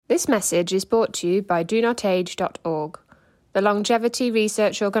This message is brought to you by DoNotAge.org, the longevity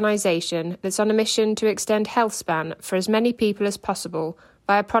research organisation that's on a mission to extend health span for as many people as possible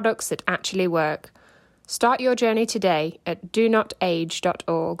via products that actually work. Start your journey today at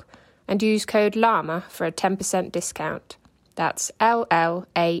DoNotAge.org and use code LLAMA for a 10% discount. That's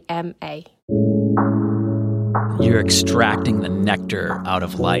LLAMA. You're extracting the nectar out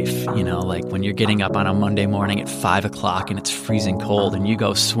of life, like when you're getting up on a Monday morning at 5 o'clock and it's freezing cold and you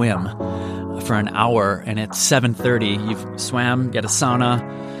go swim for an hour and it's 7:30, you've swam, get a sauna,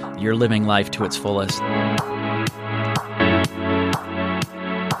 you're living life to its fullest.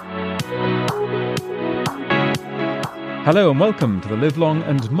 Hello and welcome to the Live Long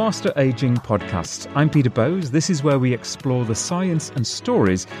and Master Aging podcast. I'm Peter Bowes. This is where we explore the science and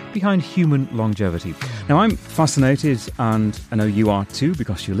stories behind human longevity. Now, I'm fascinated, and I know you are too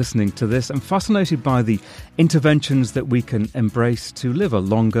because you're listening to this. I'm fascinated by the interventions that we can embrace to live a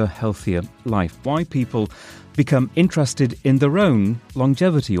longer, healthier life. Why people become interested in their own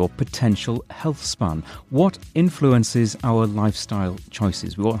longevity or potential health span. What influences our lifestyle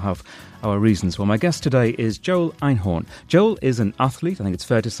choices? We all have our reasons. Well, my guest today is Joel Einhorn. Joel is an athlete. I think it's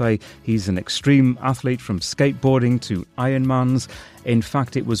fair to say he's an extreme athlete, from skateboarding to Ironmans. In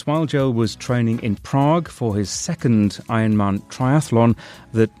fact, it was while Joel was training in Prague for his second Ironman triathlon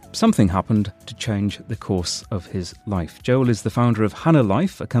that something happened to change the course of his life. Joel is the founder of Hana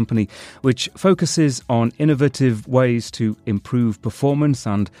Life, a company which focuses on innovative ways to improve performance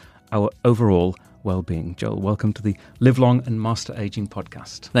and our overall well-being. Joel, welcome to the Live Long and Master Aging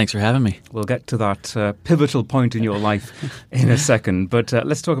podcast. Thanks for having me. We'll get to that pivotal point in your life in a second, but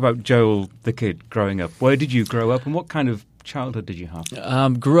let's talk about Joel, the kid, growing up. Where did you grow up and what kind of childhood did you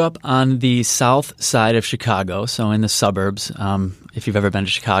have? Grew up on the south side of Chicago, so in the suburbs. If you've ever been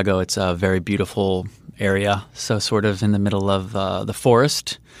to Chicago, it's a very beautiful area, so sort of in the middle of the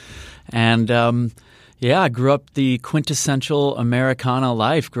forest. And I grew up the quintessential Americana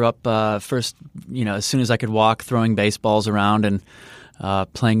life. Grew up first, as soon as I could walk, throwing baseballs around and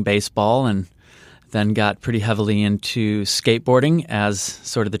playing baseball, and then got pretty heavily into skateboarding as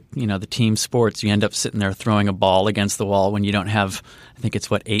sort of the team sports. You end up sitting there throwing a ball against the wall when you don't have, I think it's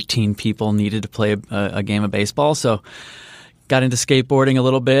 18 people needed to play a game of baseball. So got into skateboarding a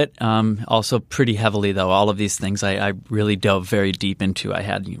little bit, also pretty heavily, though. All of these things I really dove very deep into. I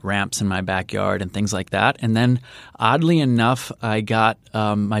had ramps in my backyard and things like that. And then, oddly enough, I got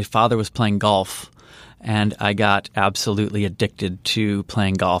my father was playing golf, and I got absolutely addicted to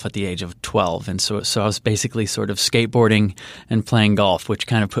playing golf at the age of 12. And so I was basically sort of skateboarding and playing golf, which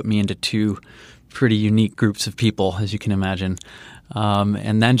kind of put me into two pretty unique groups of people, as you can imagine.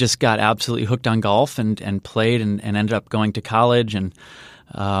 And then just got absolutely hooked on golf and played and ended up going to college and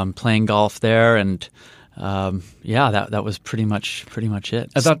playing golf there. And that was pretty much it.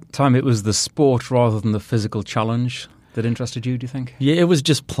 At that time, it was the sport rather than the physical challenge that interested you, do you think? Yeah, it was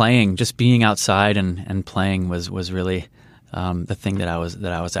just playing, just being outside and playing was really the thing that I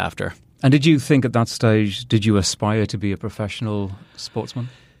was after. And did you think at that stage, did you aspire to be a professional sportsman?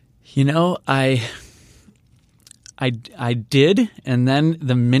 I did, and then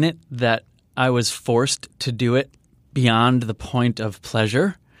the minute that I was forced to do it beyond the point of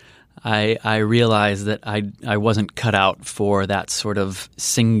pleasure, I realized that I wasn't cut out for that sort of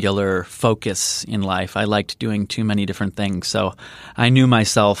singular focus in life. I liked doing too many different things. So I knew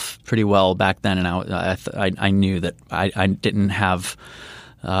myself pretty well back then, and I knew that I didn't have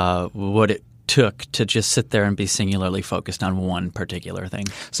what it took to just sit there and be singularly focused on one particular thing.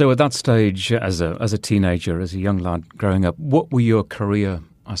 So at that stage, as a teenager, as a young lad growing up, what were your career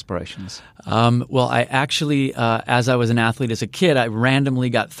aspirations? Well, I actually, as I was an athlete as a kid, I randomly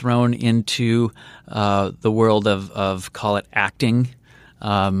got thrown into the world of call it acting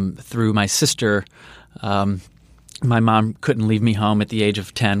through my sister. My mom couldn't leave me home at the age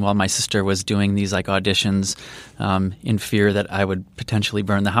of 10 while my sister was doing these auditions in fear that I would potentially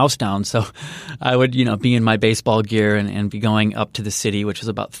burn the house down. So I would, be in my baseball gear and be going up to the city, which was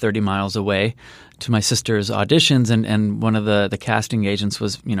about 30 miles away, to my sister's auditions. And one of the casting agents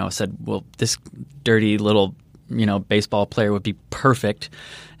was, said, well, this dirty little, baseball player would be perfect.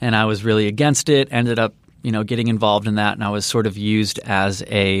 And I was really against it, ended up getting involved in that, and I was sort of used as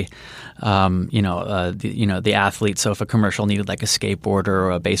a, the athlete. So if a commercial needed a skateboarder or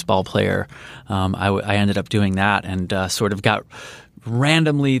a baseball player, I ended up doing that, and sort of got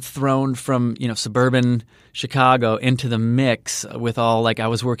randomly thrown from suburban Chicago into the mix with all I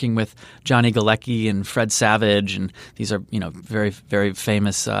was working with Johnny Galecki and Fred Savage, and these are very, very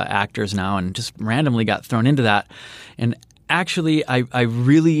famous actors now, and just randomly got thrown into that. And actually, I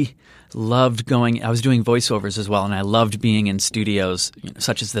really loved going. I was doing voiceovers as well, and I loved being in studios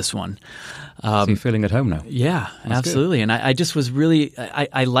such as this one. So you're feeling at home now? Yeah, That's absolutely. good. And I just was really,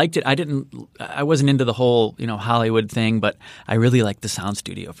 I liked it. I wasn't into the whole, Hollywood thing, but I really liked the sound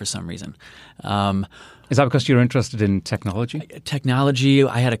studio for some reason. Is that because you're interested in technology? Technology.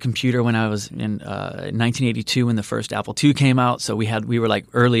 I had a computer when I was in 1982 when the first Apple II came out. So we were like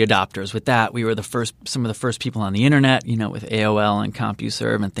early adopters with that. We were some of the first people on the internet, with AOL and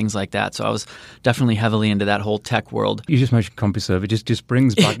CompuServe and things like that. So I was definitely heavily into that whole tech world. You just mentioned CompuServe. It just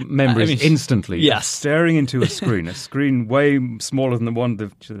brings back memories instantly. Yes. Staring into a screen way smaller than the one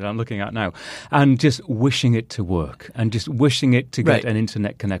that I'm looking at now, and just wishing it to work and just wishing it to get an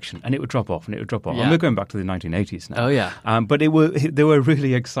internet connection. And it would drop off and it would drop off. Yeah. And we're going back to the 1980s now. Oh, yeah. But they were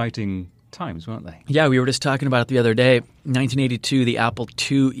really exciting times, weren't they? Yeah, we were just talking about it the other day. 1982, the Apple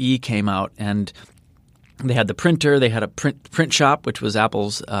IIe came out, and they had the printer. They had a print shop, which was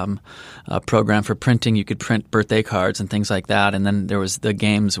Apple's program for printing. You could print birthday cards and things like that. And then there was the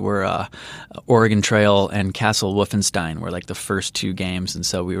games were Oregon Trail and Castle Wolfenstein were like the first two games. And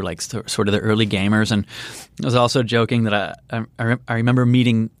so we were like sort of the early gamers. And I was also joking that I remember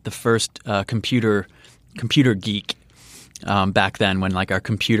meeting the first computer geek back then when like our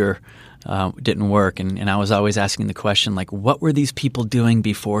computer didn't work. And I was always asking the question, like, what were these people doing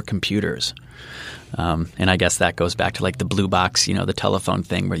before computers? And I guess that goes back to like the blue box, the telephone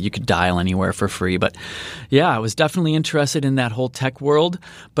thing where you could dial anywhere for free. But yeah, I was definitely interested in that whole tech world.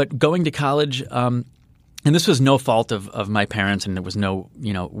 But going to college, and this was no fault of my parents, and there was no,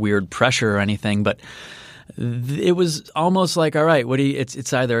 weird pressure or anything, but it was almost like, all right,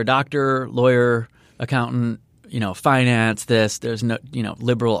 it's either a doctor, lawyer, accountant, finance, there's no,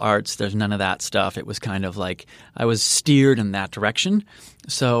 liberal arts, there's none of that stuff. It was kind of like I was steered in that direction.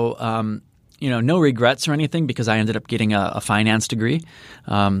 So, no regrets or anything because I ended up getting a finance degree.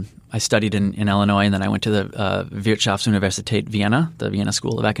 I studied in Illinois, and then I went to the Wirtschaftsuniversität Vienna, the Vienna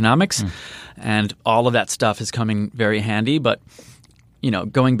School of Economics. And all of that stuff is coming very handy. But,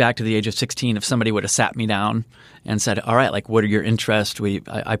 going back to the age of 16, if somebody would have sat me down and said, all right, like, what are your interests?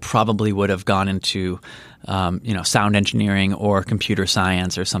 I probably would have gone into, sound engineering or computer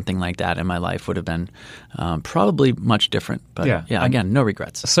science or something like that, and my life would have been probably much different. But yeah, again, no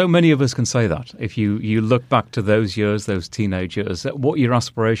regrets. So many of us can say that. If you look back to those years, those teenage years, what your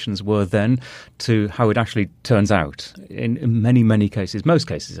aspirations were then to how it actually turns out. In many, many cases, most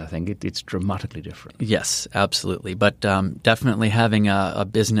cases, I think, it's dramatically different. Yes, absolutely. But definitely having a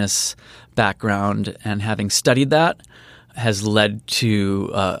business background and having studied that has led to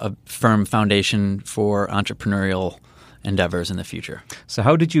a firm foundation for entrepreneurial endeavors in the future. So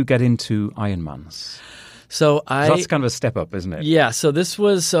how did you get into Ironmans? So that's kind of a step up, isn't it? Yeah. So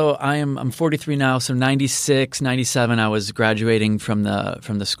I'm 43 now. So 96, 97, I was graduating from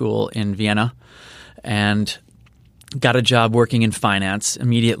the school in Vienna and got a job working in finance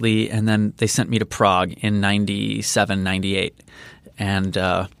immediately. And then they sent me to Prague in 97, 98. And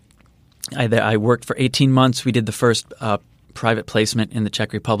I worked for 18 months. We did the first private placement in the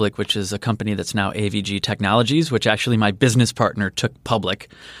Czech Republic, which is a company that's now AVG Technologies, which actually my business partner took public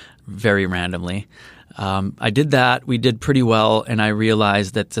very randomly. I did that. We did pretty well, and I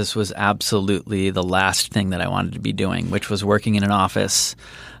realized that this was absolutely the last thing that I wanted to be doing, which was working in an office,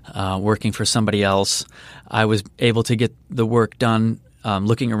 working for somebody else. I was able to get the work done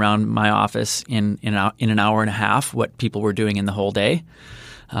looking around my office in an hour and a half, what people were doing in the whole day.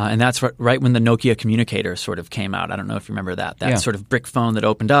 And that's right when the Nokia communicator sort of came out. I don't know if you remember that sort of brick phone that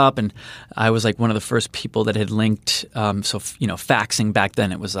opened up. And I was like one of the first people that had linked. Faxing back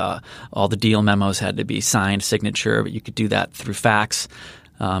then, it was all the deal memos had to be signed, signature, but you could do that through fax.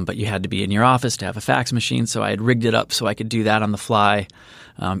 But you had to be in your office to have a fax machine. So I had rigged it up so I could do that on the fly.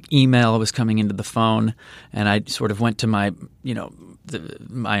 Email was coming into the phone, and I sort of went to my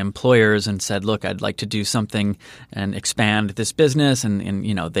employers and said, "Look, I'd like to do something and expand this business," and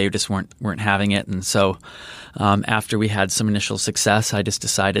they just weren't having it. And so after we had some initial success, I just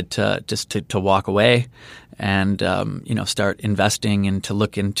decided to walk away and start investing and to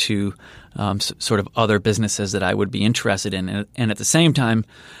look into sort of other businesses that I would be interested in, and at the same time,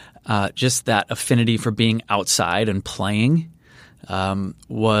 just that affinity for being outside and playing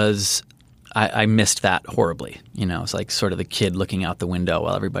was. I missed that horribly. It's like sort of the kid looking out the window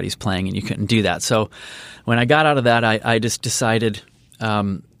while everybody's playing, and you couldn't do that. So when I got out of that, I just decided,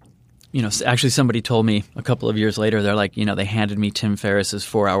 actually somebody told me a couple of years later, they're like, they handed me Tim Ferriss's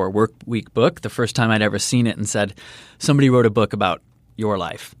 4-Hour Work Week book, the first time I'd ever seen it, and said, somebody wrote a book about your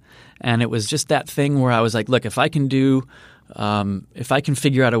life. And it was just that thing where I was like, look, if I can do if I can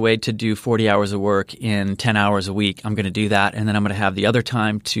figure out a way to do 40 hours of work in 10 hours a week, I'm going to do that. And then I'm going to have the other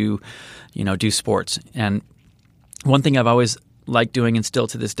time to, do sports. And one thing I've always liked doing and still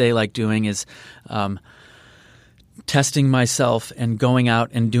to this day like doing is testing myself and going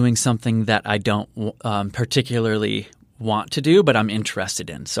out and doing something that I don't particularly want to do, but I'm interested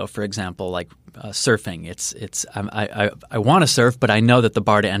in. So, for example, like surfing, I want to surf, but I know that the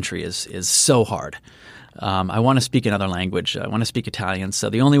bar to entry is so hard. I want to speak another language. I want to speak Italian. So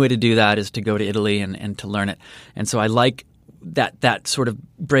the only way to do that is to go to Italy and to learn it. And so I like that sort of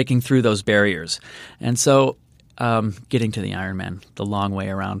breaking through those barriers. And so getting to the Ironman, the long way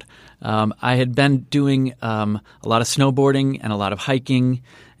around. I had been doing a lot of snowboarding and a lot of hiking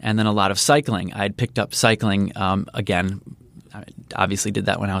and then a lot of cycling. I had picked up cycling again. I obviously did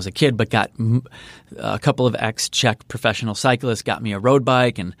that when I was a kid, but got a couple of ex-Czech professional cyclists got me a road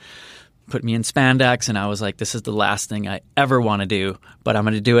bike and put me in spandex, and I was like, this is the last thing I ever want to do, but I'm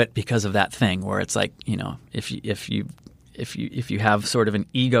going to do it because of that thing where it's like, if you have sort of an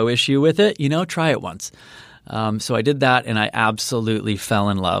ego issue with it, try it once. So I did that, and I absolutely fell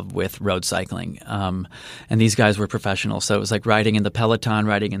in love with road cycling. And these guys were professionals, so it was like riding in the peloton,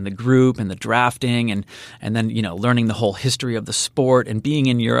 riding in the group, and the drafting, and then learning the whole history of the sport and being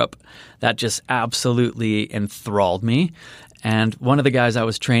in Europe. That just absolutely enthralled me. And one of the guys I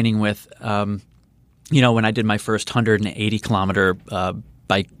was training with, when I did my first 180-kilometer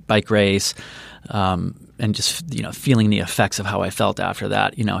bike race, and just feeling the effects of how I felt after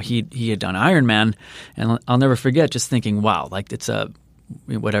that. He had done Ironman, and I'll never forget just thinking, wow, like it's a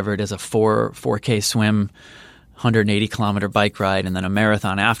 4K swim, 180-kilometer bike ride, and then a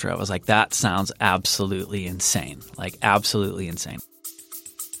marathon after. I was like, that sounds absolutely insane, like absolutely insane.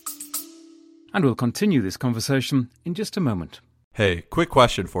 And we'll continue this conversation in just a moment. Hey, quick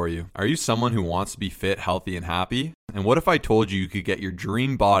question for you. Are you someone who wants to be fit, healthy, and happy? And what if I told you could get your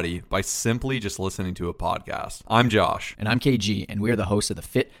dream body by simply just listening to a podcast? I'm Josh. And I'm KG, and we are the hosts of the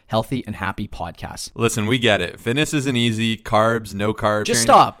Fit, Healthy, and Happy podcast. Listen, we get it. Fitness isn't easy. Carbs, no carbs. Just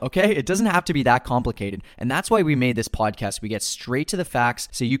stop, okay? It doesn't have to be that complicated. And that's why we made this podcast. We get straight to the facts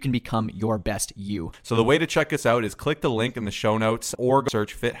so you can become your best you. So the way to check us out is click the link in the show notes or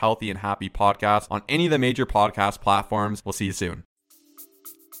search Fit, Healthy, and Happy podcast on any of the major podcast platforms. We'll see you soon.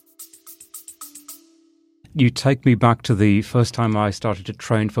 You take me back to the first time I started to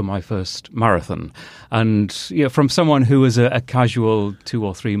train for my first marathon. And from someone who was a casual 2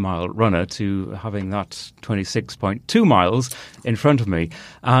 or 3 mile runner to having that 26.2 miles in front of me.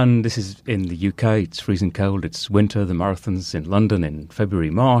 And this is in the UK. It's freezing cold. It's winter. The marathon's in London in February,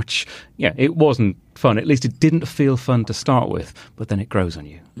 March. Yeah, it wasn't fun. At least it didn't feel fun to start with. But then it grows on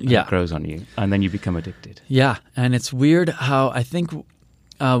you. Yeah. It grows on you. And then you become addicted. Yeah. And it's weird how I think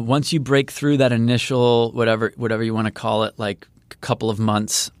once you break through that initial, whatever you want to call it, like a couple of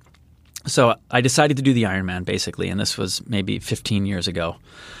months. So I decided to do the Ironman basically, and this was maybe 15 years ago.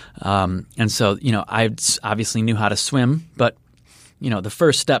 And so, I obviously knew how to swim, but, the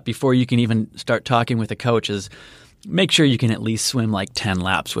first step before you can even start talking with a coach is make sure you can at least swim like 10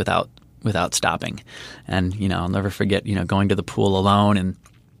 laps without stopping. And, I'll never forget, going to the pool alone and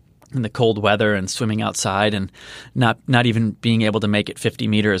in the cold weather and swimming outside and not even being able to make it 50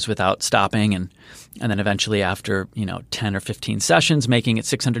 meters without stopping. And then eventually after, 10 or 15 sessions, making it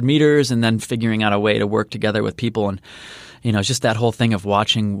 600 meters and then figuring out a way to work together with people. And, it's just that whole thing of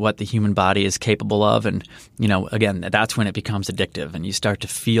watching what the human body is capable of. And, again, that's when it becomes addictive and you start to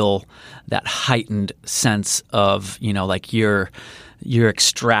feel that heightened sense of, like you're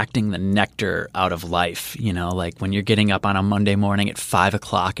extracting the nectar out of life, like when you're getting up on a Monday morning at 5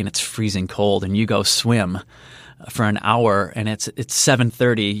 o'clock and it's freezing cold and you go swim for an hour and it's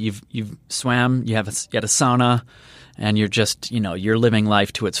 7:30. You've swam, you had a sauna, and you're just you're living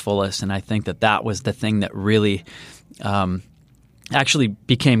life to its fullest. And I think that was the thing that really actually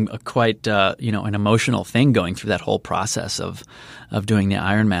became a quite an emotional thing going through that whole process of doing the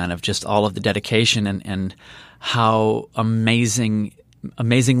Ironman, of just all of the dedication and how amazingly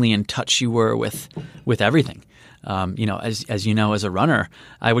in touch you were with everything. As you know, as a runner,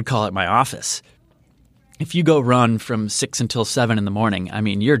 I would call it my office. If you go run from 6 until 7 in the morning,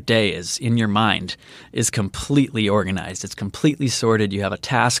 your day is in your mind is completely organized. It's completely sorted. You have a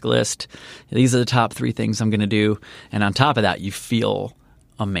task list. These are the top 3 things I'm going to do. And on top of that, you feel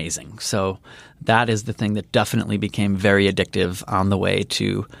amazing. So that is the thing that definitely became very addictive on the way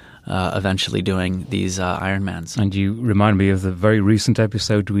to eventually doing these Ironmans. And you remind me of the very recent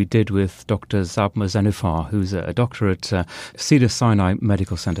episode we did with Dr. Zabma Zenufar, who's a doctor at Cedars-Sinai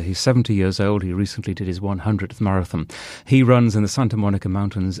Medical Center. He's 70 years old. He recently did his 100th marathon. He runs in the Santa Monica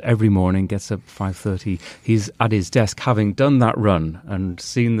Mountains every morning, gets up at 5:30. He's at his desk having done that run and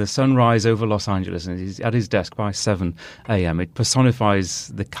seen the sunrise over Los Angeles, and he's at his desk by 7 a.m. It personifies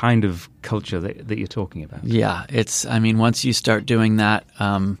the kind of culture that you're talking about. Yeah, once you start doing that,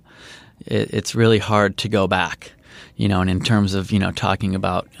 it's really hard to go back, and in terms of, talking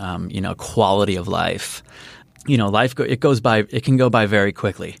about, quality of life, it can go by very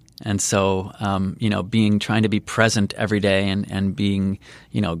quickly. And so, trying to be present every day and being,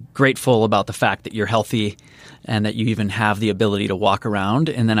 grateful about the fact that you're healthy and that you even have the ability to walk around.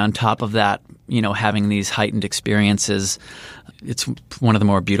 And then on top of that, having these heightened experiences, it's one of the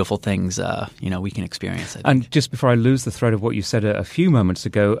more beautiful things, we can experience. And just before I lose the thread of what you said a few moments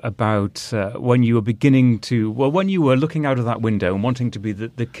ago about when you were when you were looking out of that window and wanting to be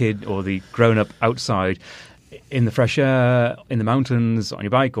the kid or the grown-up outside, in the fresh air, in the mountains, on your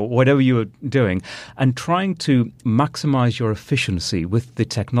bike, or whatever you were doing, and trying to maximize your efficiency with the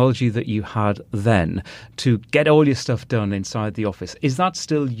technology that you had then to get all your stuff done inside the office. Is that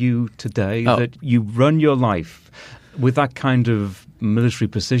still you today, that you run your life with that kind of military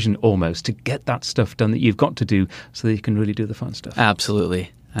precision almost to get that stuff done that you've got to do so that you can really do the fun stuff?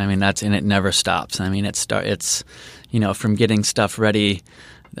 Absolutely. And it never stops. It's from getting stuff ready.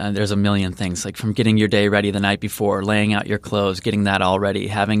 There's a million things, like from getting your day ready the night before, laying out your clothes, getting that all ready,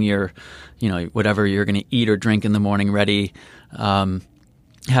 having your, whatever you're going to eat or drink in the morning ready,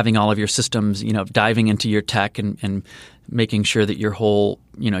 having all of your systems, diving into your tech and making sure that your whole,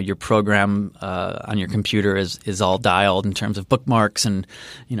 your program on your computer is all dialed in terms of bookmarks and,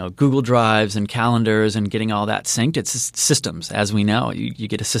 Google Drives and calendars and getting all that synced. It's systems, as we know. You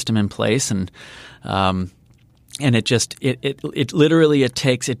get a system in place and it literally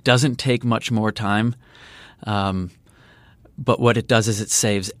it doesn't take much more time. But what it does is it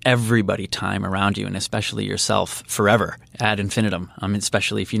saves everybody time around you, and especially yourself, forever, ad infinitum.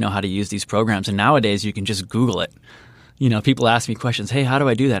 Especially if you know how to use these programs. And nowadays you can just Google it. People ask me questions. Hey, how do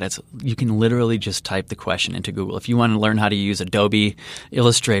I do that? You can literally just type the question into Google. If you want to learn how to use Adobe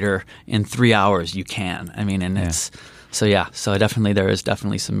Illustrator in 3 hours, you can. It's So there is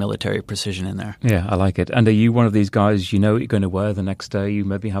definitely some military precision in there. Yeah, I like it. And are you one of these guys, what you're going to wear the next day? You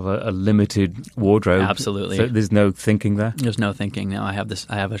maybe have a limited wardrobe. Absolutely. So there's no thinking there? There's no thinking. No, I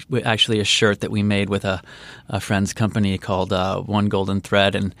have actually a shirt that we made with a friend's company called One Golden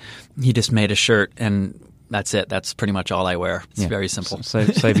Thread, and he just made a shirt, and that's it. That's pretty much all I wear. It's very simple.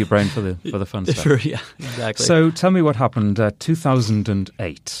 Save your brain for the fun stuff. Yeah, exactly. So tell me what happened.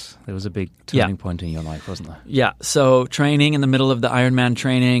 2008. There was a big turning point in your life, wasn't there? Yeah. So training in the middle of the Ironman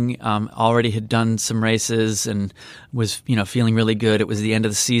training, already had done some races and was feeling really good. It was the end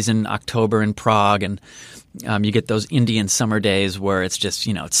of the season, October in Prague, and you get those Indian summer days where it's just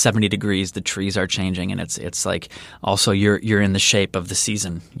it's 70 degrees, the trees are changing, and it's like also you're in the shape of the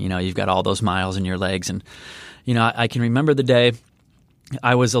season. You've got all those miles in your legs, and I can remember the day.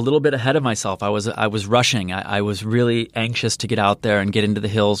 I was a little bit ahead of myself. I was rushing. I was really anxious to get out there and get into the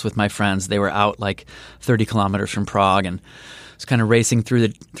hills with my friends. They were out like 30 kilometers from Prague, and I was kind of racing through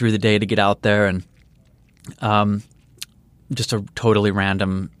the day to get out there, and just a totally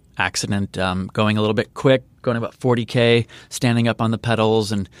random accident, going a little bit quick, going about 40K, standing up on the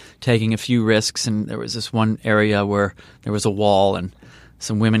pedals and taking a few risks. And there was this one area where there was a wall, and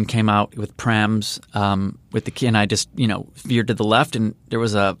some women came out with prams with the key, and I just veered to the left, and there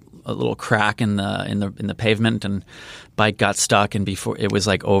was a little crack in the pavement, and bike got stuck, and before it was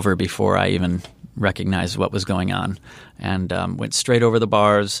like over before I even recognized what was going on, and went straight over the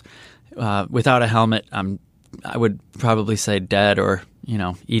bars without a helmet. I would probably say dead or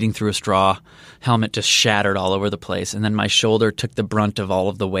eating through a straw. Helmet just shattered all over the place, and then my shoulder took the brunt of all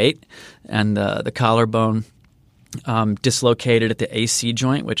of the weight, and the collarbone dislocated at the AC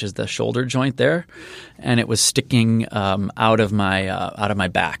joint, which is the shoulder joint there, and it was sticking out of my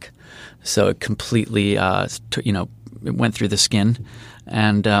back. So it completely, it went through the skin,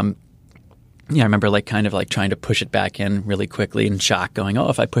 and I remember kind of trying to push it back in really quickly in shock, going, "Oh,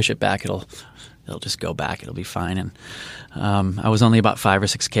 if I push it back, it'll just go back. It'll be fine." And I was only about 5 or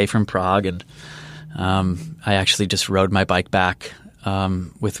 6K from Prague, and I actually just rode my bike back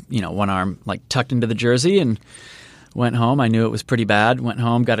with one arm tucked into the jersey, and went home. I knew it was pretty bad. Went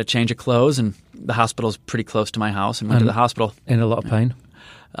home, got a change of clothes, and the hospital's pretty close to my house, and went to the hospital. In a lot of pain?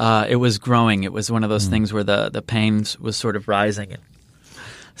 It was growing. It was one of those things where the pain was sort of rising.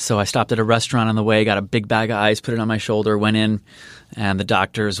 So I stopped at a restaurant on the way, got a big bag of ice, put it on my shoulder, went in, and the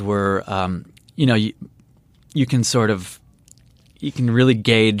doctors were, you can really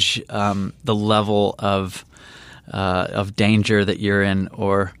gauge the level of danger that you're in,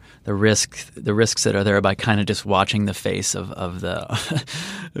 or the risks that are there by kind of just watching the face of the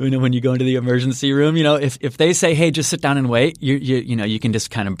when you go into the emergency room. If they say, hey, just sit down and wait, you can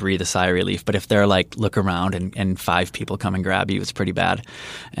just kind of breathe a sigh of relief. But if they're like, look around and 5 people come and grab you, it's pretty bad.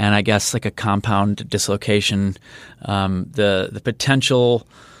 And I guess like a compound dislocation, the potential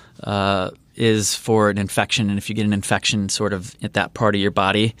is for an infection, and if you get an infection sort of at that part of your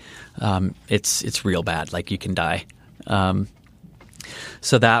body, it's real bad. Like you can die.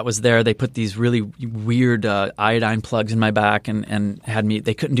 So that was there. They put these really weird iodine plugs in my back and had me.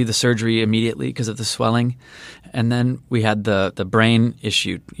 They couldn't do the surgery immediately because of the swelling, and then we had the brain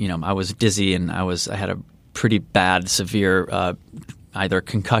issue. I was dizzy and I had a pretty bad, severe either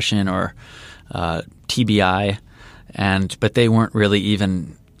concussion or TBI, but they weren't really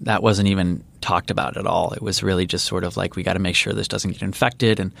even. That wasn't even talked about at all. It was really just sort of like, we got to make sure this doesn't get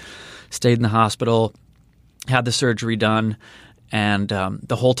infected, and stayed in the hospital, had the surgery done. And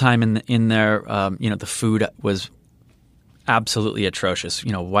the whole time in there, the food was absolutely atrocious.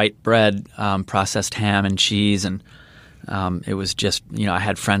 White bread, processed ham and cheese, and it was just, I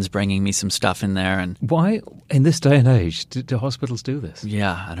had friends bringing me some stuff in there. And why, in this day and age, do hospitals do this?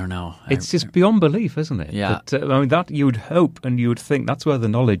 Yeah, I don't know. It's just beyond belief, isn't it? Yeah. That you would hope and you would think that's where the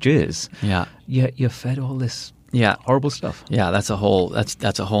knowledge is. Yeah. Yet you're fed all this. Yeah, horrible stuff. Yeah, that's a whole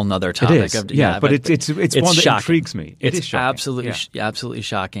nother topic. It is, but it's one that shocking. Intrigues me. It's shocking. Absolutely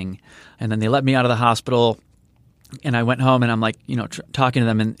shocking. And then they let me out of the hospital, and I went home, and I'm like, talking to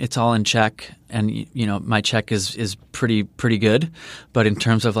them, and it's all in check, and my check is pretty good, but in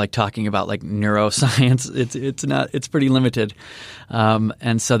terms of like talking about like neuroscience, it's not. It's pretty limited.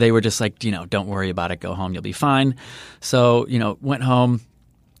 And so they were just like, don't worry about it. Go home. You'll be fine. So went home,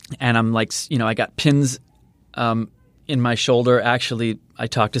 and I'm like, I got pins in my shoulder. Actually, I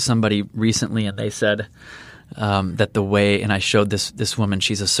talked to somebody recently, and they said that the way, and I showed this woman,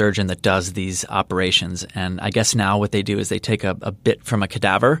 she's a surgeon that does these operations, and I guess now what they do is they take a bit from a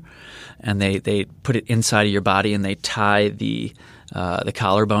cadaver, and they put it inside of your body, and they tie the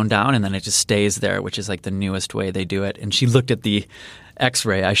collarbone down, and then it just stays there, which is like the newest way they do it. And she looked at the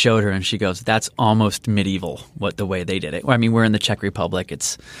X-ray I showed her, and she goes, that's almost medieval, the way they did it. Well, I mean, we're in the Czech Republic.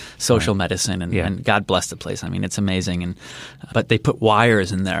 It's social medicine, and God bless the place. I mean, it's amazing. But they put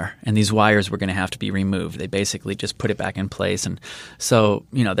wires in there, and these wires were going to have to be removed. They basically just put it back in place. And so,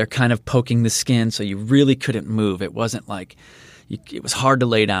 they're kind of poking the skin, so you really couldn't move. It wasn't like it was hard to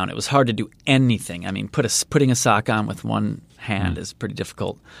lay down. It was hard to do anything. I mean, putting a sock on with one hand is pretty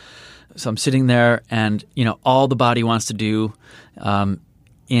difficult. So I'm sitting there, and all the body wants to do, and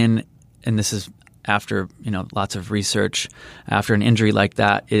this is after lots of research, after an injury like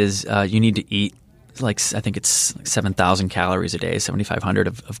that, is you need to eat I think it's 7,000 calories a day, 7,500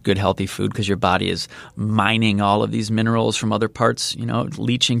 of good healthy food, because your body is mining all of these minerals from other parts,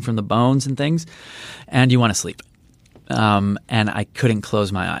 leaching from the bones and things, and you want to sleep. And I couldn't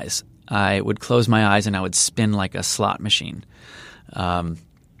close my eyes. I would close my eyes and I would spin like a slot machine.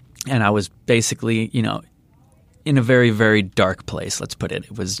 And I was basically, in a very, very dark place, let's put it.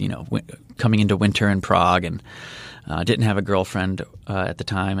 It was, coming into winter in Prague, and didn't have a girlfriend at the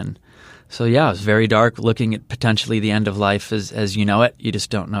time. And so, it was very dark, looking at potentially the end of life as you know it. You just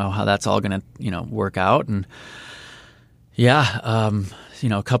don't know how that's all going to, work out. And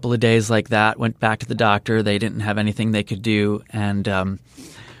a couple of days like that, went back to the doctor. They didn't have anything they could do. And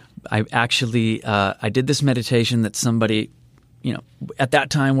I actually I did this meditation that somebody – at that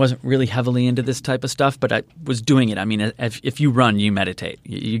time wasn't really heavily into this type of stuff, but I was doing it. I mean, if you run, you meditate.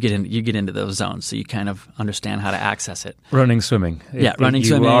 You get into those zones, so you kind of understand how to access it. Running, swimming. Running,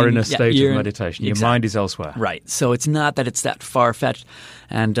 swimming. You are in a state of meditation. Your mind is elsewhere. Right. So it's not that it's that far-fetched.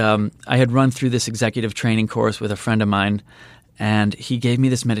 And I had run through this executive training course with a friend of mine, and he gave me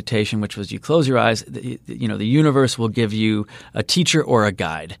this meditation, which was, you close your eyes. The universe will give you a teacher or a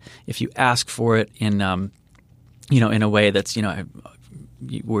guide if you ask for it in a way that's,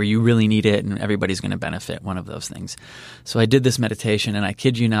 where you really need it and everybody's going to benefit, one of those things. So I did this meditation, and I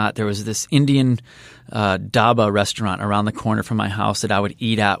kid you not, there was this Indian dhaba restaurant around the corner from my house that I would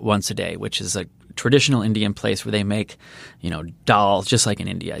eat at once a day, which is a traditional Indian place where they make, dal, just like in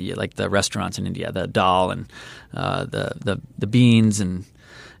India, like the restaurants in India, the dal and the beans, and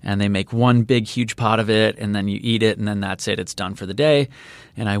they make one big, huge pot of it, and then you eat it, and then that's it. It's done for the day.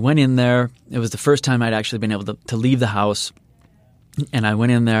 And I went in there. It was the first time I'd actually been able to leave the house. And I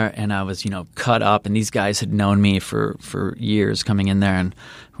went in there and I was, cut up, and these guys had known me for years coming in there, and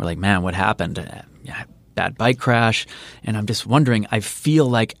were like, man, what happened? Bad bike crash. And I'm just wondering, I feel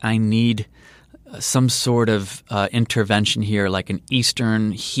like I need some sort of intervention here, like an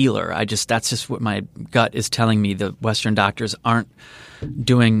Eastern healer. That's just what my gut is telling me. The Western doctors aren't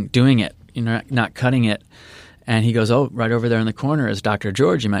doing it, not cutting it. And he goes, oh, right over there in the corner is Dr.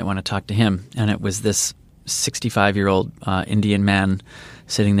 George. You might want to talk to him. And it was this 65-year-old Indian man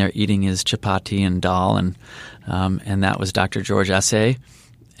sitting there eating his chapati and dal, and that was Dr. George Esse.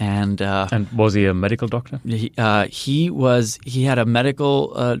 And was he a medical doctor? He had a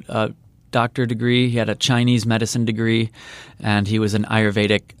medical doctor degree. He had a Chinese medicine degree, and he was an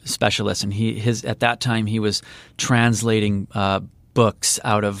Ayurvedic specialist. And at that time he was translating books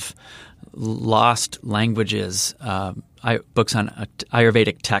out of lost languages, books on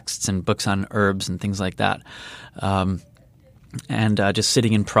Ayurvedic texts and books on herbs and things like that, and just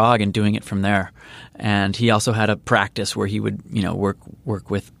sitting in Prague and doing it from there. And he also had a practice where he would,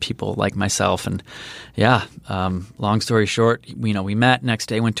 work with people like myself. And long story short, we met. Next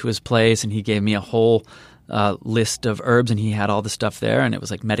day, went to his place, and he gave me a whole list of herbs, and he had all the stuff there, and it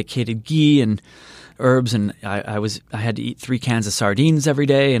was like medicated ghee and herbs, and I had to eat 3 cans of sardines every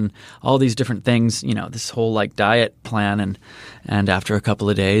day, and all these different things, this whole like diet plan. And after a couple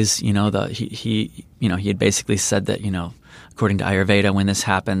of days, he had basically said that, according to Ayurveda, when this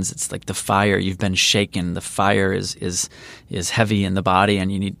happens, it's like the fire, you've been shaken. The fire is heavy in the body,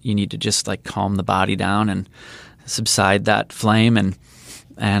 and you need to just like calm the body down and subside that flame.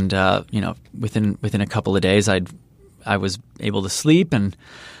 And within a couple of days, I was able to sleep, and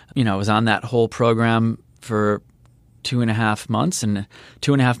I was on that whole program for 2.5 months, and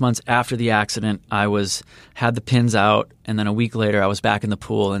 2.5 months after the accident, I had the pins out, and then a week later, I was back in the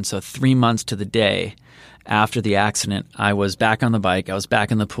pool. And so 3 months to the day after the accident, I was back on the bike, I was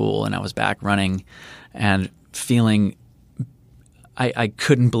back in the pool, and I was back running, and feeling I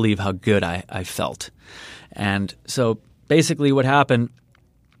couldn't believe how good I felt. And so basically, what happened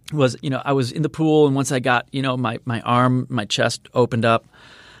was, I was in the pool, and once I got, my arm, my chest opened up.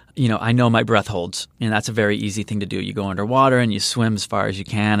 I know my breath holds, and that's a very easy thing to do. You go underwater and you swim as far as you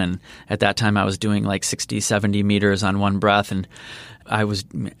can. And at that time, I was doing like 60, 70 meters on one breath, and I was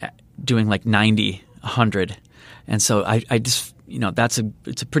doing like 90, 100. And so I just,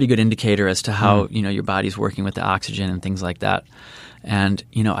 it's a pretty good indicator as to how, your body's working with the oxygen and things like that. And,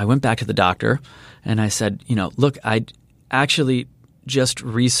 I went back to the doctor and I said, look, I actually just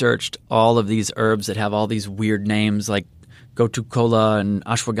researched all of these herbs that have all these weird names like Gotu-kola and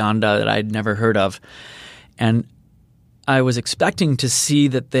ashwagandha that I'd never heard of. And I was expecting to see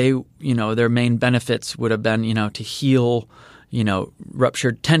that they, their main benefits would have been, to heal,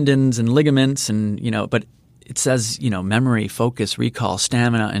 ruptured tendons and ligaments and, but it says, memory, focus, recall,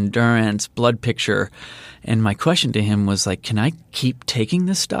 stamina, endurance, blood picture. And my question to him was like, can I keep taking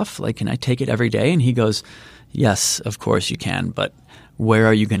this stuff? Like, can I take it every day? And he goes, yes, of course you can, but where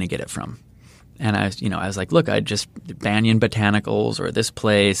are you going to get it from? And I was like, look, I just Banyan Botanicals or this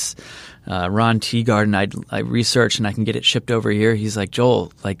place, Ron Tea Garden. I researched and I can get it shipped over here. He's like,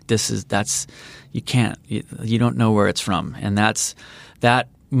 Joel, like you can't, you don't know where it's from. And that's that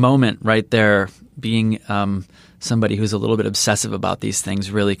moment right there. Being somebody who's a little bit obsessive about these things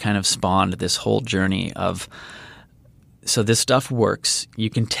really kind of spawned this whole journey of. So this stuff works.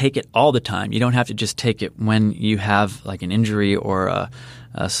 You can take it all the time. You don't have to just take it when you have like an injury or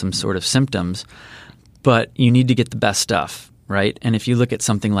some sort of symptoms, but you need to get the best stuff, right? And if you look at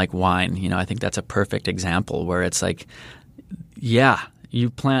something like wine, I think that's a perfect example where it's like, you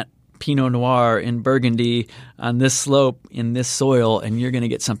plant Pinot Noir in Burgundy on this slope in this soil, and you're going to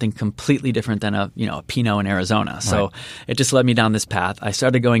get something completely different than a Pinot in Arizona. Right. So it just led me down this path. I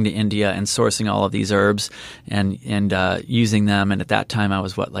started going to India and sourcing all of these herbs and using them. And at that time, I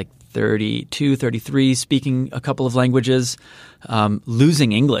was 32, 33, speaking a couple of languages,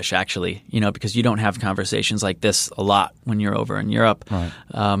 losing English actually, because you don't have conversations like this a lot when you're over in Europe. Right.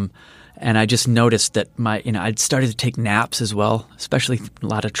 And I just noticed that I'd started to take naps as well, especially a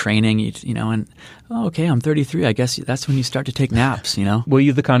lot of training, and okay, I'm 33. I guess that's when you start to take naps, Were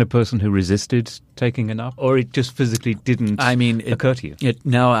you the kind of person who resisted taking a nap, or it just physically didn't occur to you? It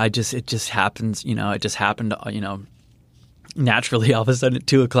just happens, it just happened, naturally. All of a sudden at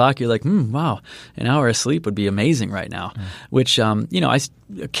 2:00, you're like, wow, an hour of sleep would be amazing right now, which, I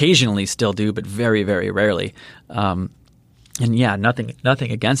occasionally still do, but very, very rarely. And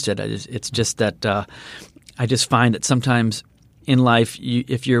nothing against it. It's just that I just find that sometimes in life,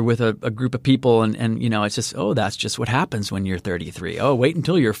 if you're with a group of people and it's just, that's just what happens when you're 33. Oh, wait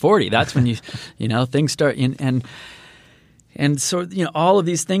until you're 40. That's when things start. And And so, all of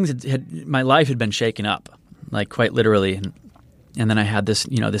these things my life had been shaken up, like quite literally. And then I had this,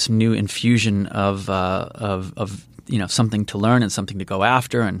 this new infusion of something to learn and something to go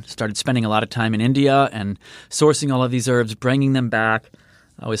after, and started spending a lot of time in India and sourcing all of these herbs, bringing them back.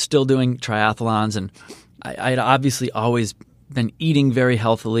 I was still doing triathlons, and I had obviously always been eating very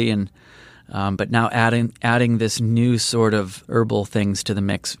healthily, but now adding this new sort of herbal things to the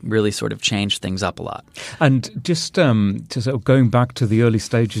mix really sort of changed things up a lot. And just to sort of going back to the early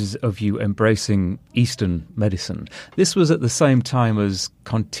stages of you embracing Eastern medicine, this was at the same time as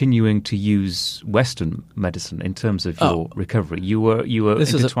continuing to use Western medicine in terms of your recovery. You were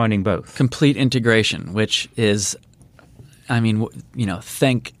intertwining both. Complete integration, which is,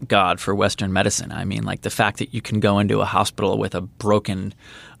 thank God for Western medicine. I mean, like the fact that you can go into a hospital with a broken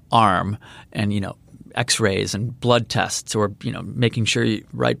arm and, x-rays and blood tests, or, making sure you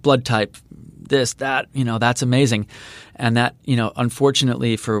right blood type, this, that, that's amazing. And that,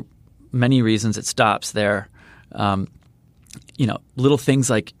 unfortunately for many reasons it stops there. Little things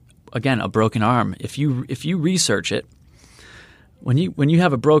like, again, a broken arm. If you research it, when you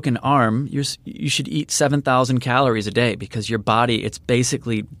have a broken arm, you should eat 7,000 calories a day, because your body, it's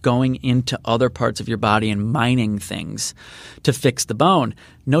basically going into other parts of your body and mining things to fix the bone.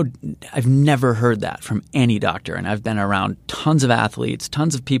 No, I've never heard that from any doctor, and I've been around tons of athletes,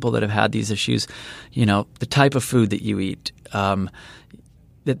 tons of people that have had these issues. The type of food that you eat.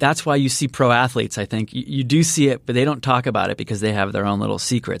 That's why you see pro athletes, I think. You do see it, but they don't talk about it because they have their own little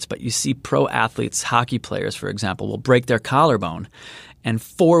secrets. But you see pro athletes, hockey players, for example, will break their collarbone, and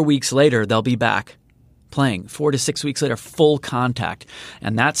 4 weeks later they'll be back playing. 4 to 6 weeks later, full contact.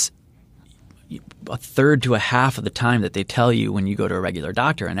 And that's a third to a half of the time that they tell you when you go to a regular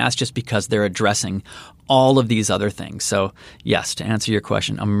doctor. And that's just because they're addressing all of these other things. So yes, to answer your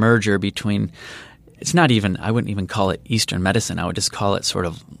question, a merger between – it's not even – I wouldn't even call it Eastern medicine. I would just call it sort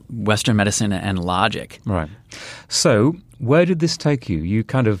of Western medicine and logic. Right. So where did this take you? You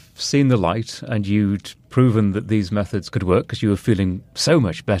kind of seen the light, and you'd proven that these methods could work because you were feeling so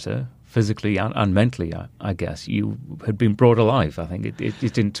much better physically and mentally, I guess. You had been brought alive, I think.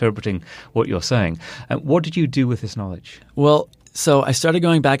 It's interpreting what you're saying. What did you do with this knowledge? Well, so I started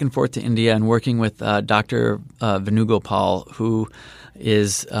going back and forth to India and working with Dr. Venugopal, who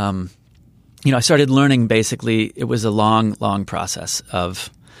is I started learning. Basically, it was a long, long process of,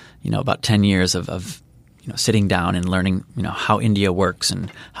 about 10 years of sitting down and learning, how India works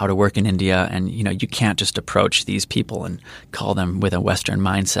and how to work in India. And, you can't just approach these people and call them with a Western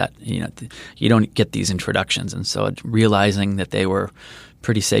mindset. You don't get these introductions. And so realizing that they were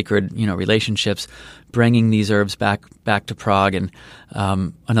pretty sacred, relationships, bringing these herbs back to Prague. And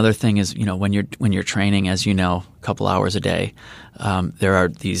another thing is, when you're training, as you know, a couple hours a day, there are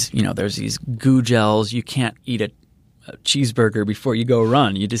these, there's these goo gels. You can't eat a cheeseburger before you go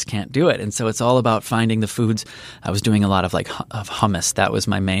run. You just can't do it. And so it's all about finding the foods. I was doing a lot of of hummus. That was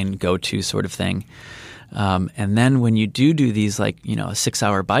my main go-to sort of thing. And then when you do these a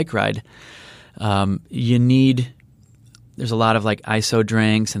 6-hour bike ride, there's a lot of ISO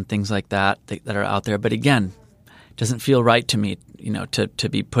drinks and things like that are out there. But again, it doesn't feel right to me, to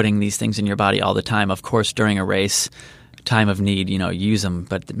be putting these things in your body all the time. Of course, during a race, time of need, use them,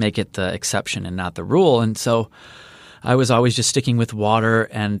 but make it the exception and not the rule. And so I was always just sticking with water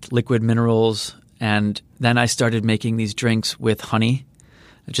and liquid minerals. And then I started making these drinks with honey,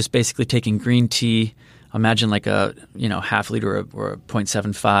 just basically taking green tea, imagine like a, half liter or a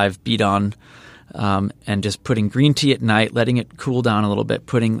 0.75 bidon, and just putting green tea at night, letting it cool down a little bit,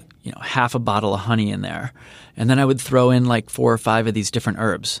 putting, half a bottle of honey in there. And then I would throw in 4 or 5 of these different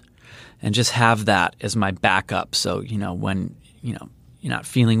herbs and just have that as my backup. So, when, you're not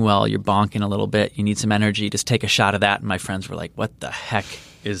feeling well, you're bonking a little bit, you need some energy, just take a shot of that. And my friends were like, what the heck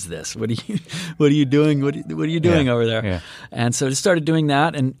is this? What are you doing? What are you doing over there? Yeah. And so I just started doing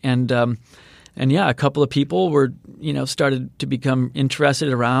that. And yeah, a couple of people were, started to become interested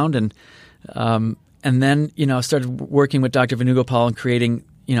around. And then, I started working with Dr. Venugopal and creating,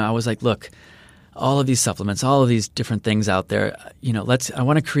 I was like, look, all of these supplements, all of these different things out there, I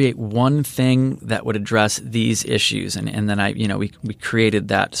want to create one thing that would address these issues. And then we created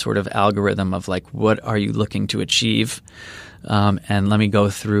that sort of algorithm of what are you looking to achieve? And let me go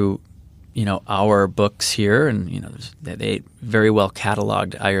through, our books here. And, there's they very well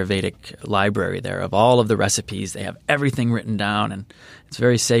cataloged Ayurvedic library there of all of the recipes. They have everything written down, and it's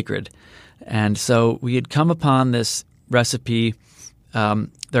very sacred. And so we had come upon this recipe.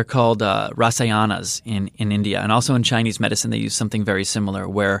 They're called rasayanas in India. And also in Chinese medicine, they use something very similar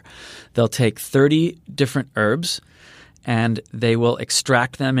where they'll take 30 different herbs and they will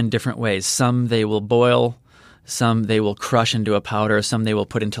extract them in different ways. Some they will boil, Some they will crush into a powder. Some they will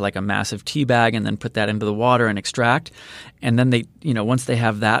put into like a massive tea bag and then put that into the water and extract. And then they, once they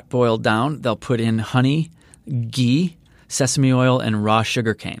have that boiled down, they'll put in honey, ghee, sesame oil, and raw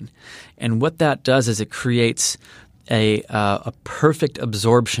sugarcane. And what that does is it creates a perfect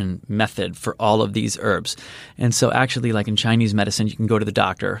absorption method for all of these herbs. And so actually, like in Chinese medicine, you can go to the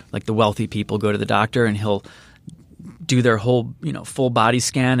doctor. Like the wealthy people go to the doctor and he'll do their whole, full body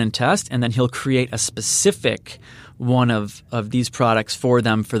scan and test, and then he'll create a specific one of these products for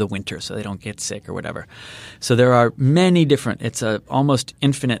them for the winter so they don't get sick or whatever. So there are many different, it's a almost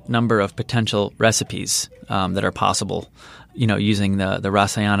infinite number of potential recipes that are possible, using the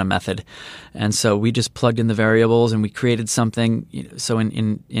Rasayana method. And so we just plugged in the variables and we created something. So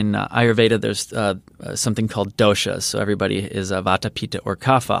in Ayurveda, there's something called doshas. So everybody is Vata, Pitta, or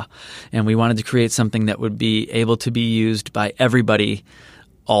Kapha. And we wanted to create something that would be able to be used by everybody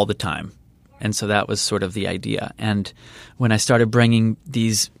all the time. And so that was sort of the idea. And when I started bringing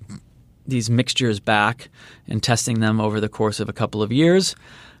these mixtures back and testing them over the course of a couple of years,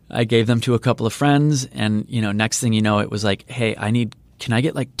 I gave them to a couple of friends. And, next thing you know, it was like, hey, can I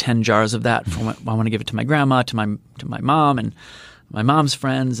get like 10 jars of that? I want to give it to my grandma, to my mom and my mom's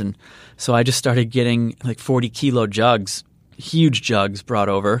friends. And so I just started getting like 40-kilo jugs, huge jugs brought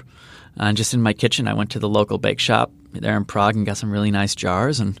over. And just in my kitchen, I went to the local bake shop there in Prague and got some really nice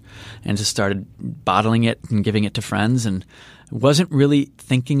jars and just started bottling it and giving it to friends, and wasn't really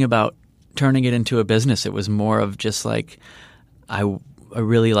thinking about turning it into a business. It was more of just like I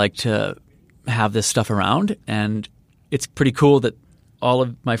really like to have this stuff around, and it's pretty cool that all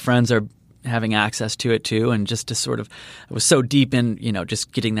of my friends are having access to it too, and just to sort of I was so deep in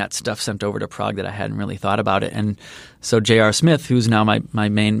just getting that stuff sent over to Prague that I hadn't really thought about it. And so J.R. Smith, who's now my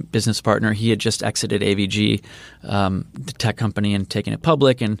main business partner, he had just exited AVG, the tech company, and taken it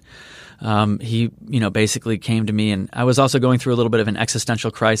public, and he basically came to me, and I was also going through a little bit of an existential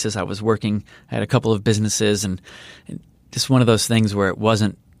crisis. I had a couple of businesses, and just one of those things where it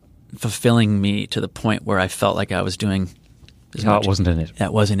wasn't fulfilling me to the point where I felt like I was doing His heart wasn't in it.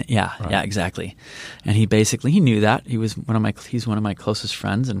 That wasn't it. Yeah, right. Yeah, exactly. And he knew that. He's one of my closest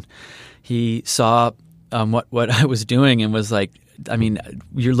friends, and he saw what I was doing and was like, I mean,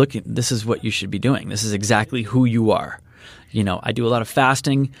 this is what you should be doing. This is exactly who you are. I do a lot of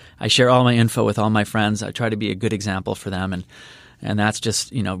fasting. I share all my info with all my friends. I try to be a good example for them, and that's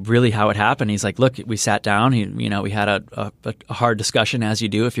just, really how it happened. He's like, look, we sat down, we had a hard discussion, as you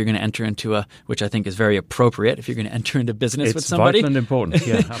do if you're going to enter into which I think is very appropriate, if you're going to enter into business with somebody. It's vital and important.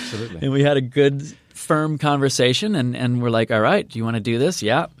 Yeah, absolutely. And we had a good, firm conversation, and we're like, all right, do you want to do this?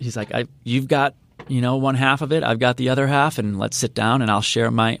 Yeah. He's like, you've got, one half of it. I've got the other half, and let's sit down and I'll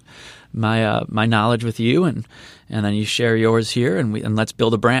share my knowledge with you, and then you share yours here, and let's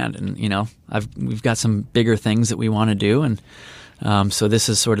build a brand. And, we've got some bigger things that we want to do, and so this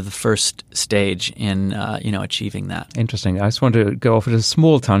is sort of the first stage in, achieving that. Interesting. I just want to go off at a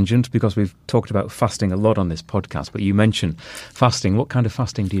small tangent because we've talked about fasting a lot on this podcast, but you mentioned fasting. What kind of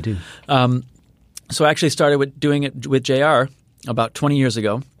fasting do you do? So I actually started doing it with JR about 20 years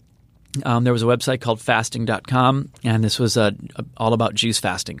ago. There was a website called fasting.com, and this was all about juice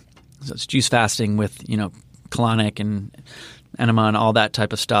fasting. So it's juice fasting with, colonic and enema and all that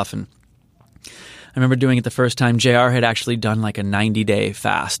type of stuff. And I remember doing it the first time. JR had actually done like a 90-day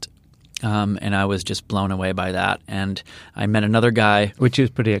fast, and I was just blown away by that. And I met another guy. Which is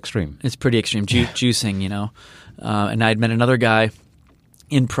pretty extreme. It's pretty extreme, juicing, and I had met another guy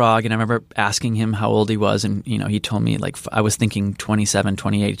in Prague, and I remember asking him how old he was, and, he told me, like, I was thinking 27,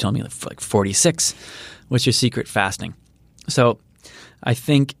 28. He told me, like 46. What's your secret fasting? So I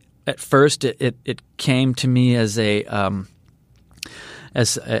think at first it came to me as a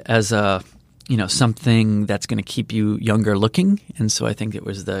something that's going to keep you younger looking. And so I think it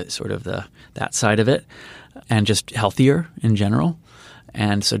was that side of it, and just healthier in general.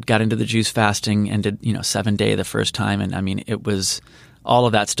 And so got into the juice fasting and did, 7-day the first time. And I mean, it was all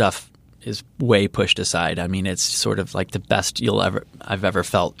of that stuff is way pushed aside. I mean, it's sort of like the best I've ever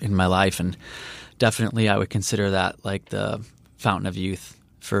felt in my life. And definitely I would consider that like the fountain of youth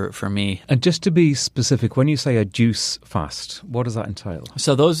for me. And just to be specific, when you say a juice fast, what does that entail?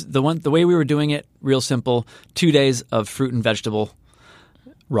 So the way we were doing it, real simple, 2 days of fruit and vegetable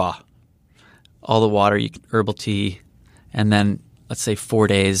raw, all the water, herbal tea, and then let's say 4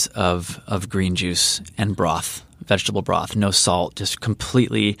 days of green juice and broth, vegetable broth, no salt, just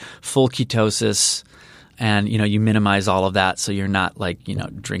completely full ketosis. And, you minimize all of that so you're not like,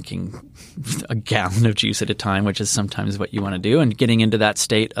 drinking a gallon of juice at a time, which is sometimes what you want to do. And getting into that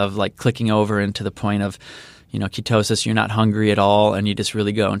state of like clicking over into the point of, ketosis, you're not hungry at all. And you just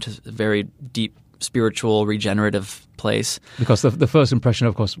really go into very deep spiritual, regenerative place. Because the first impression,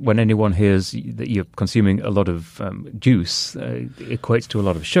 of course, when anyone hears that you're consuming a lot of juice, equates to a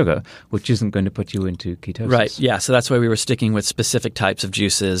lot of sugar, which isn't going to put you into ketosis. Right. Yeah. So that's why we were sticking with specific types of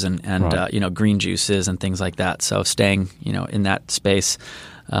juices and Right. green juices and things like that. So staying, in that space.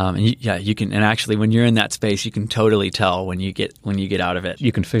 You can, and actually, when you're in that space, you can totally tell when you get out of it.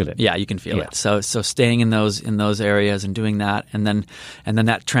 You can feel it. Yeah, you can feel it. So staying in those areas and doing that, and then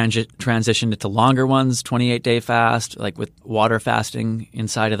that transitioned into longer ones, 28-day fast, like with water fasting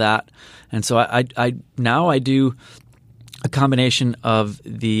inside of that. And so I now do a combination of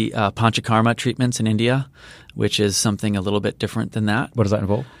the Panchakarma treatments in India, which is something a little bit different than that. What does that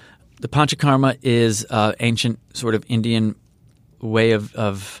involve? The Panchakarma is ancient sort of Indian way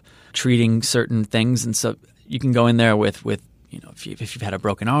of treating certain things, and so you can go in there with if you've had a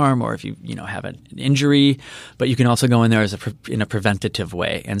broken arm or if you have an injury, but you can also go in there in a preventative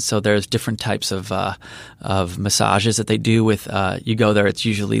way. And so there's different types of massages that they do with. You go there, it's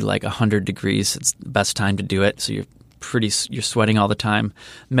usually like 100 degrees. It's the best time to do it. So you're sweating all the time.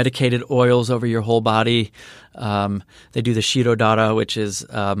 Medicated oils over your whole body. They do the Shirodhara, which is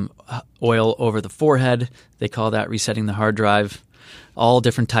oil over the forehead. They call that resetting the hard drive. All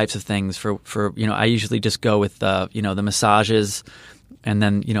different types of things for I usually just go with the massages, and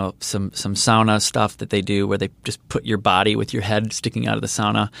then some sauna stuff that they do where they just put your body with your head sticking out of the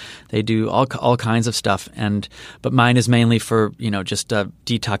sauna. They do all kinds of stuff, but mine is mainly for just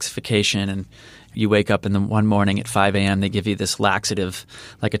detoxification. And you wake up in the one morning at 5 a.m. They give you this laxative,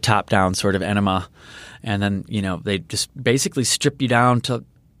 like a top-down sort of enema, and then they just basically strip you down to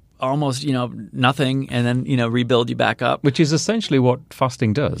almost nothing, and then rebuild you back up, which is essentially what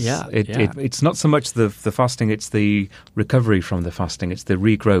fasting does. It's not so much the fasting, it's the recovery from the fasting, it's the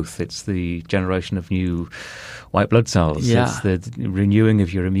regrowth, it's the generation of new white blood cells, it's the renewing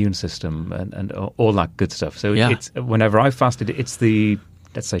of your immune system and all that good stuff. So it's whenever I fasted, it's the,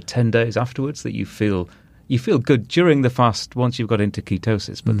 let's say, 10 days afterwards that you feel good during the fast once you've got into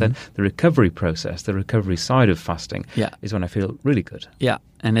ketosis, but then the recovery process, the recovery side of fasting is when I feel really good. Yeah.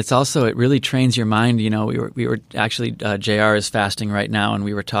 And it really trains your mind. We were actually, JR is fasting right now, and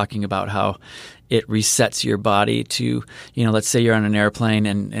we were talking about how it resets your body to, let's say you're on an airplane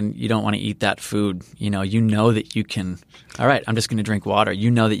and you don't want to eat that food. You know that you can, all right, I'm just going to drink water. You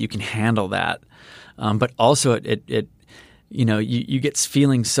know that you can handle that. But also you get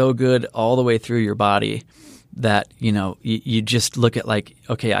feeling so good all the way through your body that, you just look at like,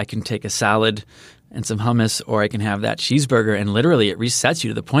 okay, I can take a salad and some hummus, or I can have that cheeseburger, and literally it resets you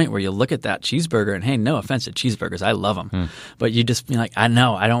to the point where you look at that cheeseburger and, hey, no offense to cheeseburgers, I love them. But you just be like, I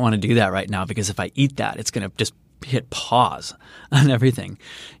know, I don't want to do that right now, because if I eat that, it's going to just hit pause on everything,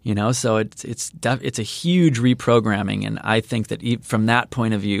 So it's a huge reprogramming, and I think that from that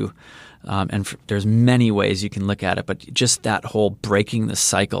point of view, there's many ways you can look at it, but just that whole breaking the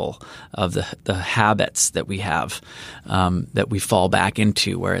cycle of the habits that we have, that we fall back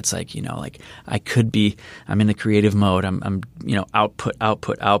into, where it's like, I'm in a creative mode. I'm output.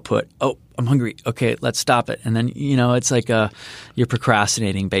 Oh, I'm hungry. Okay, let's stop it. And then, it's like you're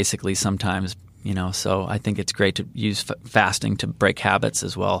procrastinating basically sometimes. So I think it's great to use fasting to break habits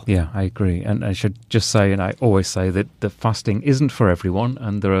as well. Yeah, I agree. And I should just say, and I always say, that the fasting isn't for everyone,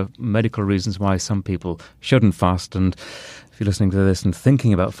 and there are medical reasons why some people shouldn't fast. And if you're listening to this and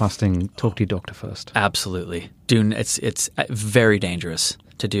thinking about fasting, talk to your doctor first. Absolutely. Dude, it's very dangerous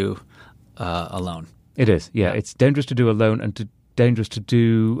to do alone. It is, yeah. It's dangerous to do alone, and dangerous to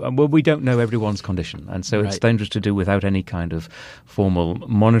do, well, we don't know everyone's condition, and so it's dangerous to do without any kind of formal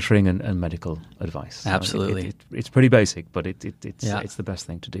monitoring and medical advice. Absolutely. It's pretty basic, but it's the best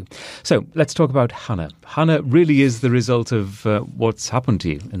thing to do. So let's talk about Hannah. Hannah really is the result of what's happened to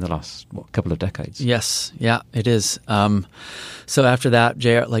you in the last couple of decades. Yes, yeah, it is. So after that,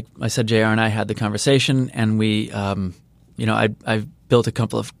 JR, like I said, JR and I had the conversation, and we, I've built a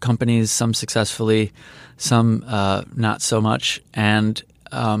couple of companies, some successfully, some not so much. And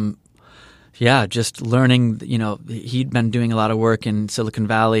just learning, he'd been doing a lot of work in Silicon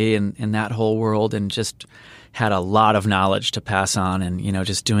Valley and in that whole world, and just had a lot of knowledge to pass on, and,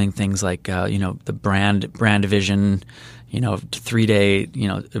 just doing things like, the brand vision, 3-day,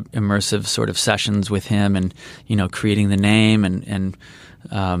 immersive sort of sessions with him, and, creating the name and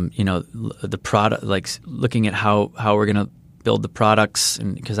the product, like looking at how we're going to build the products,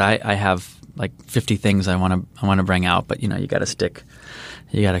 and because I have like 50 things I want to bring out, but you got to stick,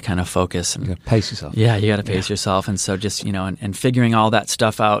 you got to kind of focus, and you got to pace yourself. Yeah, you got to pace yourself, and so just and figuring all that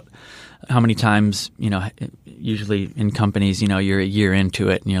stuff out, how many times, usually in companies, you're a year into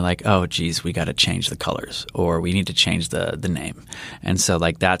it and you're like, oh, geez, we got to change the colors or we need to change the name. And so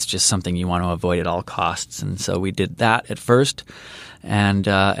like that's just something you want to avoid at all costs. And so we did that at first and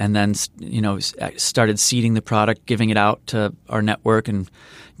then, started seeding the product, giving it out to our network and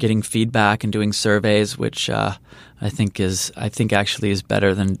getting feedback and doing surveys, which I think actually is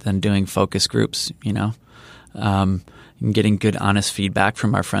better than doing focus groups, and getting good, honest feedback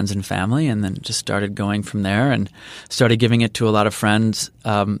from our friends and family, and then just started going from there and started giving it to a lot of friends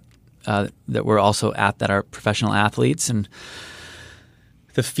that were also that are professional athletes. And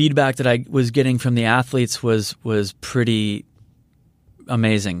the feedback that I was getting from the athletes was pretty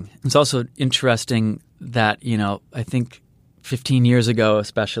amazing. It's also interesting that, I think 15 years ago,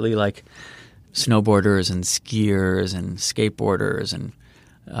 especially like snowboarders and skiers and skateboarders and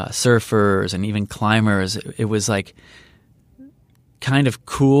surfers and even climbers, it was like kind of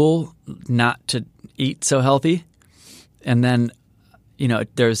cool not to eat so healthy. And then,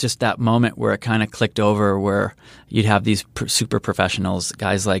 there was just that moment where it kind of clicked over where you'd have these super professionals,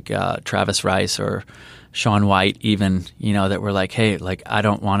 guys like Travis Rice or Shaun White even, that were like, hey, like I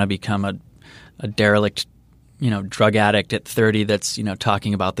don't want to become a derelict, drug addict at 30 that's,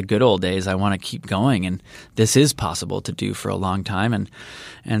 talking about the good old days. I want to keep going. And this is possible to do for a long time.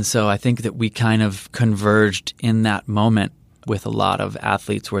 And so I think that we kind of converged in that moment with a lot of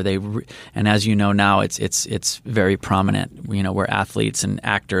athletes where and as you know now, it's very prominent, where athletes and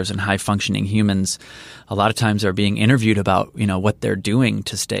actors and high functioning humans a lot of times are being interviewed about, what they're doing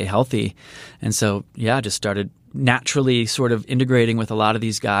to stay healthy. And so, just started naturally sort of integrating with a lot of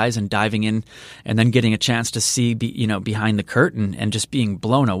these guys and diving in and then getting a chance to see, behind the curtain and just being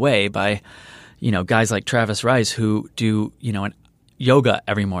blown away by, guys like Travis Rice who do, an yoga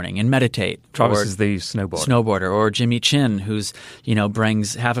every morning and meditate. Travis is the snowboarder. Or Jimmy Chin, who's,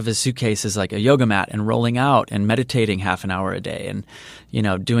 brings half of his suitcase as like a yoga mat and rolling out and meditating half an hour a day and,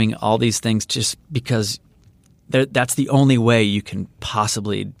 doing all these things just because that's the only way you can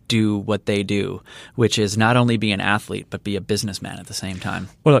possibly do what they do, which is not only be an athlete, but be a businessman at the same time.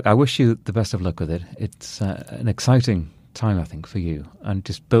 Well, look, I wish you the best of luck with it. It's an exciting time, I think, for you, and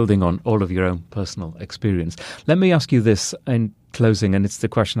just building on all of your own personal experience. Let me ask you this in closing, and it's the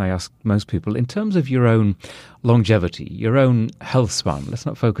question I ask most people. In terms of your own longevity, your own health span, let's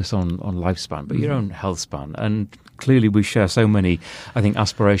not focus on lifespan, but your own health span. And clearly we share so many, I think,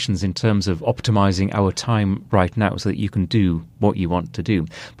 aspirations in terms of optimizing our time right now so that you can do what you want to do.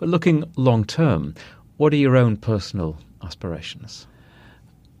 But looking long term, what are your own personal aspirations?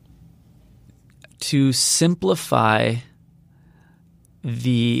 To simplify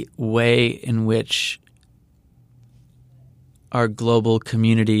the way in which our global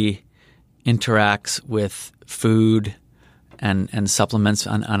community interacts with food and supplements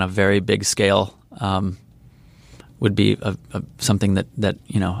on a very big scale would be something that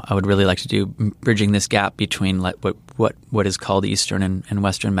I would really like to do, bridging this gap between like what is called Eastern and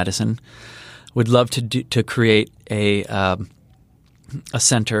Western medicine. Would love to create a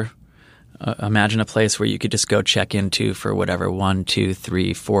center. Imagine a place where you could just go check into for whatever 1, 2,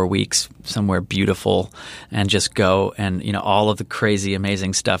 3, 4 weeks somewhere beautiful, and just go and all of the crazy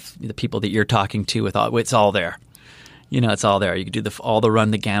amazing stuff. The people that you're talking to it's all there. It's all there. You could do all the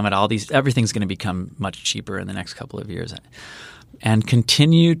run the gamut. Everything's going to become much cheaper in the next couple of years, and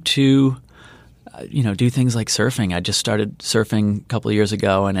continue to do things like surfing. I just started surfing a couple of years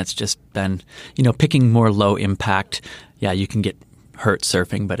ago, and it's just been picking more low impact. Yeah, you can get hurt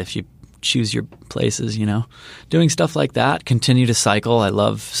surfing, but if you choose your places, doing stuff like that. Continue to cycle. I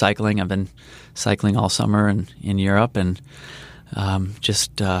love cycling. I've been cycling all summer in Europe, and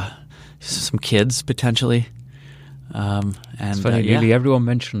just some kids potentially. It's funny, nearly everyone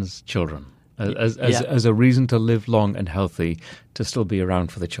mentions children as a reason to live long and healthy, to still be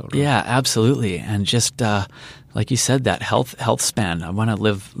around for the children. Yeah, absolutely. And just like you said, that health span. I want to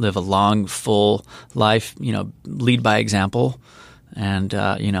live a long, full life. Lead by example, and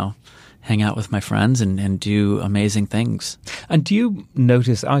hang out with my friends and do amazing things. And do you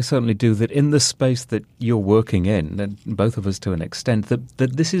notice, I certainly do, that in the space that you're working in, and both of us to an extent, that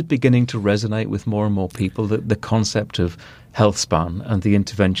this is beginning to resonate with more and more people, that the concept of health span and the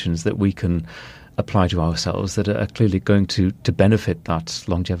interventions that we can apply to ourselves that are clearly going to benefit that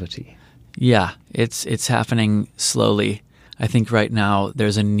longevity? Yeah, it's happening slowly. I think right now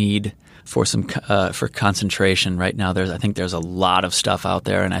there's a need for for concentration. Right now, I think there's a lot of stuff out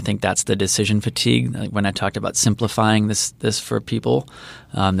there, and I think that's the decision fatigue. Like when I talked about simplifying this for people,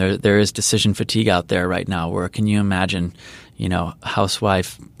 there is decision fatigue out there right now. Where can you imagine,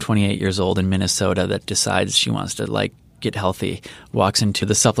 housewife, 28 years old in Minnesota that decides she wants to like get healthy walks into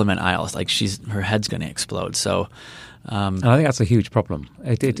the supplement aisle, it's like her head's going to explode. So and I think that's a huge problem.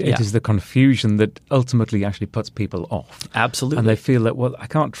 It is the confusion that ultimately actually puts people off. Absolutely. And they feel that, well, I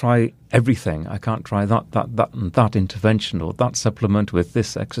can't try everything. I can't try that intervention or that supplement with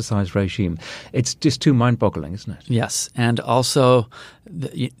this exercise regime. It's just too mind-boggling, isn't it? Yes. And also,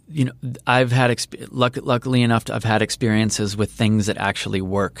 I've had, luckily enough, I've had experiences with things that actually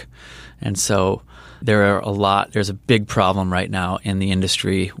work. And so there's a big problem right now in the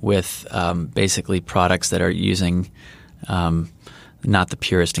industry with basically products that are using not the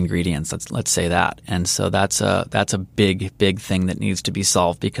purest ingredients. Let's say that. And so that's a big thing that needs to be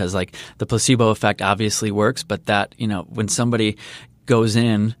solved, because like the placebo effect obviously works, but that, when somebody goes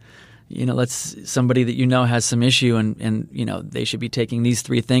in, somebody that has some issue and they should be taking these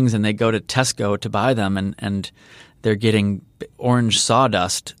 3 things, and they go to Tesco to buy them and they're getting orange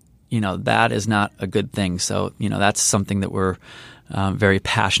sawdust. That is not a good thing. So, that's something that we're very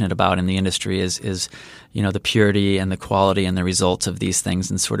passionate about in the industry is the purity and the quality and the results of these things,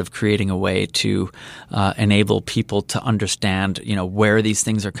 and sort of creating a way to enable people to understand, where these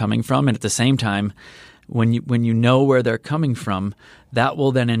things are coming from. And at the same time, when you know where they're coming from, that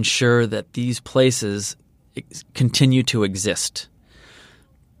will then ensure that these places continue to exist.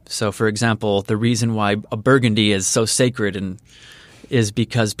 So, for example, the reason why a Burgundy is so sacred is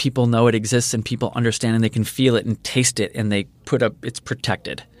because people know it exists and people understand and they can feel it and taste it, and it's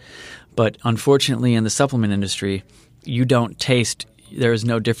protected. But unfortunately, in the supplement industry, you don't taste. There is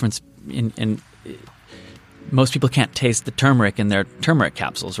no difference in most people can't taste the turmeric in their turmeric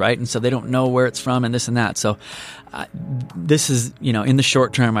capsules, right? And so they don't know where it's from and this and that. So this is, in the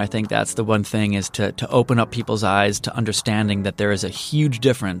short term, I think that's the one thing, is to open up people's eyes to understanding that there is a huge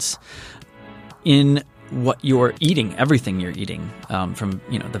difference in what you're eating, everything you're eating, from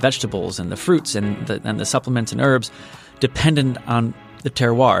the vegetables and the fruits and the supplements and herbs, dependent on the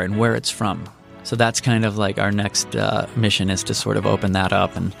terroir and where it's from. So that's kind of like our next mission, is to sort of open that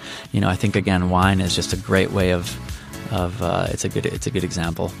up. And I think again, wine is just a great way of it's a good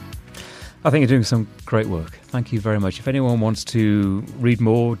example. I think you're doing some great work. Thank you very much. If anyone wants to read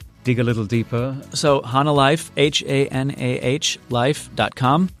more, dig a little deeper, so Hanah-Life, HANAH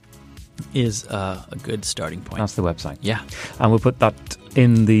life.com. is a good starting point. That's the website. Yeah. And we'll put that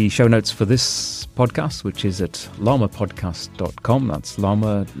in the show notes for this podcast, which is at lamapodcast.com. That's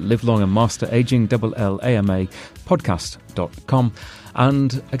Lama, Live Long and Master Aging, LLAMA podcast.com.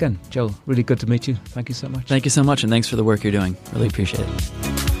 And again, Joel, really good to meet you. Thank you so much. Thank you so much, and thanks for the work you're doing. Really appreciate it.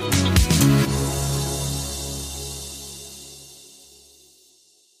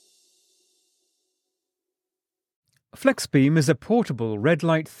 FlexBeam is a portable red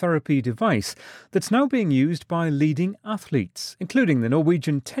light therapy device that's now being used by leading athletes, including the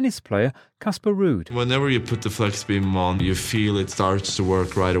Norwegian tennis player Casper Ruud. Whenever you put the FlexBeam on, you feel it starts to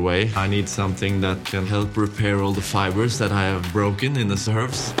work right away. I need something that can help repair all the fibers that I have broken in the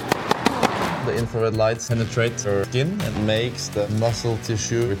serves. The infrared lights penetrate your skin and makes the muscle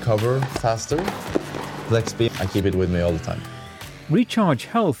tissue recover faster. FlexBeam, I keep it with me all the time. Recharge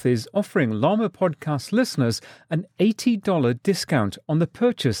Health is offering Lama Podcast listeners an $80 discount on the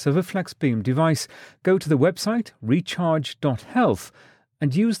purchase of a FlexBeam device. Go to the website recharge.health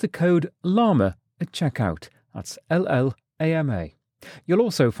and use the code LAMA at checkout. That's LLAMA. You'll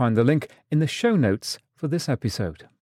also find the link in the show notes for this episode.